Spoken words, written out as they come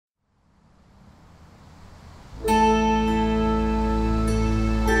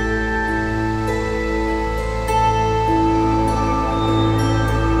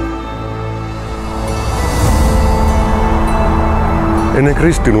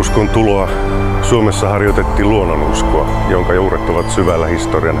kristinuskon tuloa Suomessa harjoitettiin luonnonuskoa, jonka juuret ovat syvällä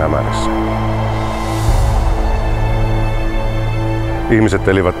historian hämärässä. Ihmiset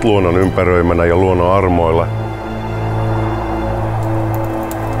elivät luonnon ympäröimänä ja luonnon armoilla.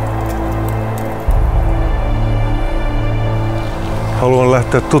 Haluan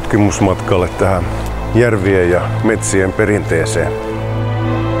lähteä tutkimusmatkalle tähän järvien ja metsien perinteeseen.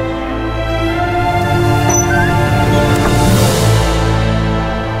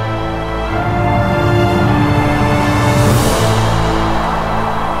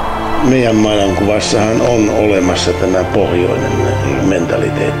 Meidän maailmankuvassahan on olemassa tämä pohjoinen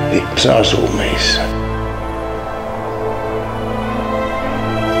mentaliteetti. Se asuu meissä.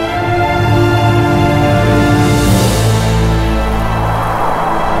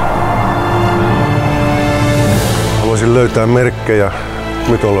 Haluaisin löytää merkkejä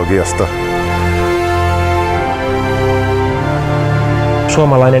mytologiasta.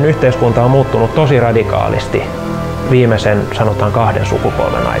 Suomalainen yhteiskunta on muuttunut tosi radikaalisti viimeisen, sanotaan 2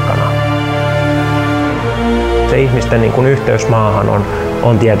 sukupolven aikana. Se ihmisten yhteys maahan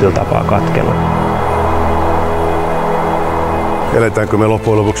on tietyllä tapaa katkenut. Eletäänkö me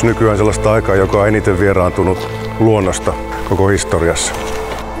loppujen lopuksi nykyään sellaista aikaa, joka on eniten vieraantunut luonnosta koko historiassa?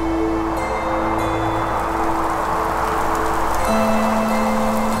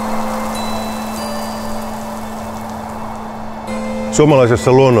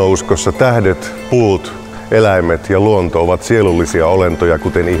 Suomalaisessa luonnonuskossa tähdet, puut, eläimet ja luonto ovat sielullisia olentoja,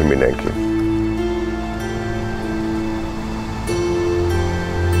 kuten ihminenkin.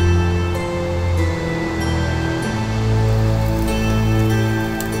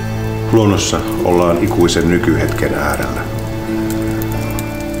 Luonnossa ollaan ikuisen nykyhetken äärellä.